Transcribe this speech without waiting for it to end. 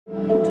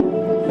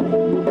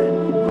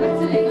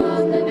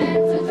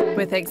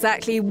With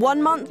exactly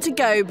 1 month to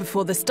go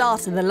before the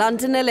start of the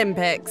London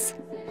Olympics,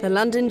 the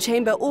London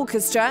Chamber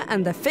Orchestra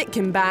and the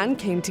Fitkin Band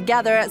came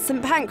together at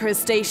St Pancras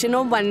Station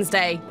on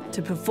Wednesday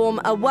to perform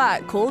a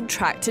work called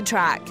Track to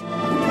Track.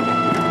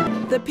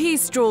 The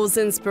piece draws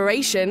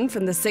inspiration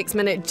from the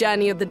 6-minute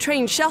journey of the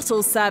train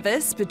shuttle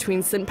service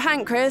between St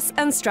Pancras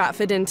and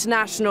Stratford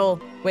International,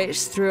 which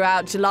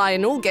throughout July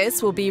and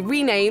August will be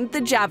renamed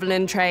the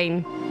Javelin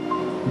Train.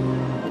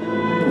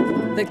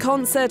 The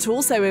concert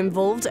also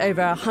involved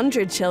over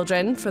 100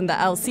 children from the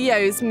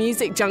LCO's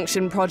Music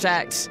Junction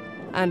project,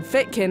 and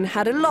Fitkin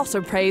had a lot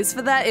of praise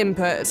for their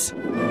input.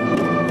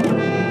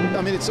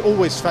 I mean, it's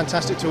always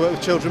fantastic to work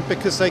with children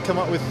because they come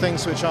up with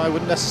things which I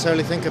wouldn't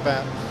necessarily think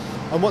about.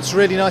 And what's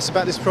really nice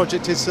about this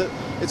project is that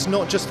it's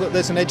not just that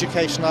there's an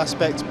educational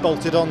aspect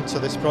bolted onto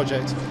this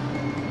project.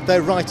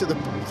 They're right at the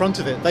front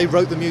of it. They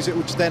wrote the music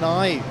which then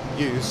I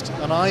used,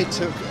 and I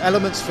took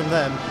elements from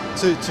them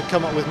to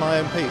come up with my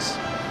own piece.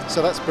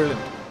 So that's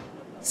brilliant.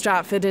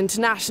 Stratford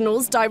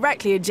International's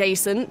directly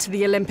adjacent to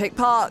the Olympic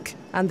Park,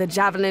 and the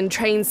Javelin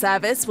train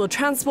service will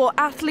transport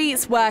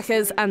athletes,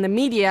 workers and the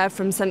media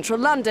from central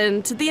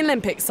London to the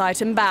Olympic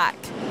site and back.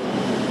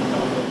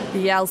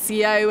 The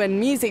LCO and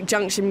Music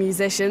Junction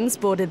musicians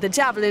boarded the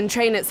Javelin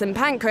train at St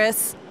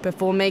Pancras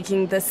before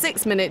making the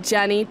 6-minute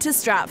journey to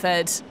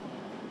Stratford.